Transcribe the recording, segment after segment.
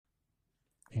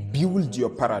build your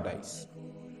paradise.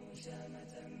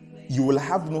 You will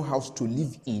have no house to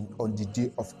live in on the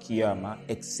day of Qiyamah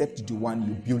except the one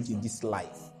you build in this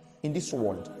life, in this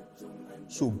world.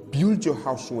 So build your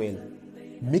house well.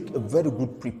 Make a very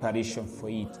good preparation for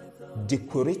it.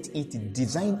 Decorate it,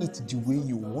 design it the way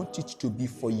you want it to be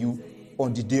for you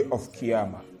on the day of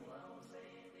Qiyamah.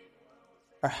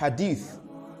 A hadith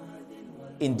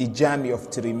in the Jami of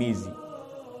Tirmizi,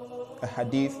 a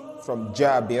hadith from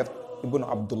Jabir ibn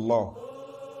Abdullah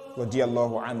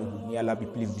radiyallahu anhu, may Allah be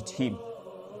pleased with him.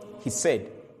 He said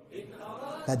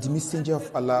that the Messenger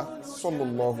of Allah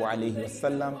sallallahu alayhi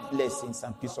wasallam, blessings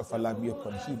and peace of Allah be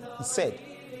upon him, he said,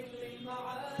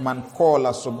 Man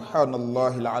qala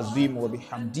subhanallah al-azim wa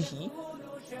bihamdihi,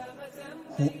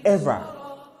 whoever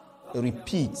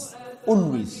repeats,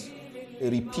 always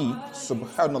repeat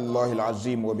subhanallah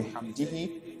al-azim wa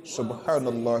bihamdihi,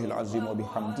 subhanallah al-azim wa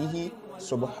bihamdihi,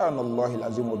 subhanallah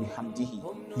al-azim wa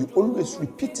bihamdihi. You always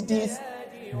repeat this,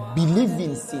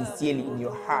 believing sincerely in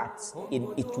your heart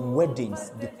in its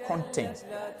wordings, the content.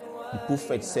 The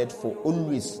Prophet said, for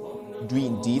always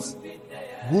doing this,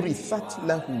 Burithat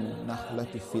lahu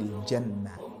nahlatu fil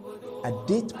jannah. A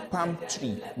date palm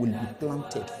tree will be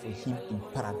planted for him in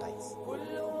paradise.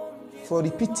 For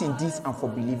repeating this and for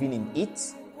believing in it,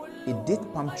 a date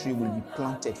palm tree will be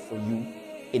planted for you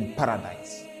in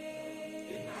paradise.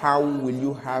 How will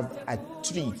you have a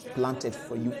tree planted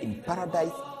for you in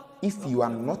paradise if you are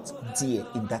not there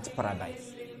in that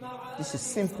paradise? This is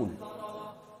simple.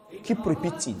 Keep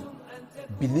repeating.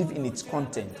 Believe in its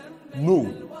content. Know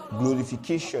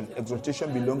glorification,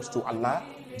 exaltation belongs to Allah,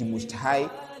 the Most High,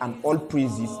 and all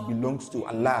praises belongs to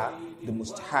Allah, the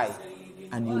Most High.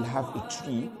 And you will have a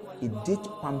tree, a date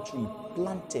palm tree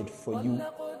planted for you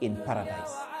in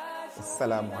paradise.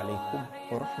 Assalamu alaikum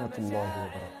wa rahmatullahi wa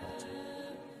barakatuh.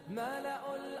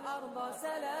 ملأوا الأرض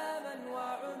سلاما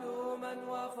وعلوما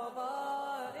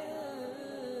وفضائل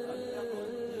طلقوا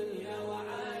الدنيا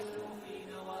وعاشوا في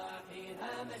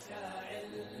نواحيها مشاعل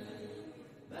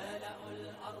ملأوا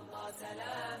الأرض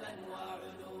سلاما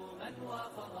وعلوما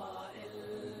وفضائل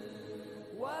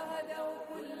وهدوا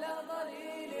كل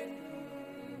ضليل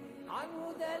عن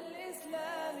هدى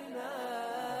الإسلام ما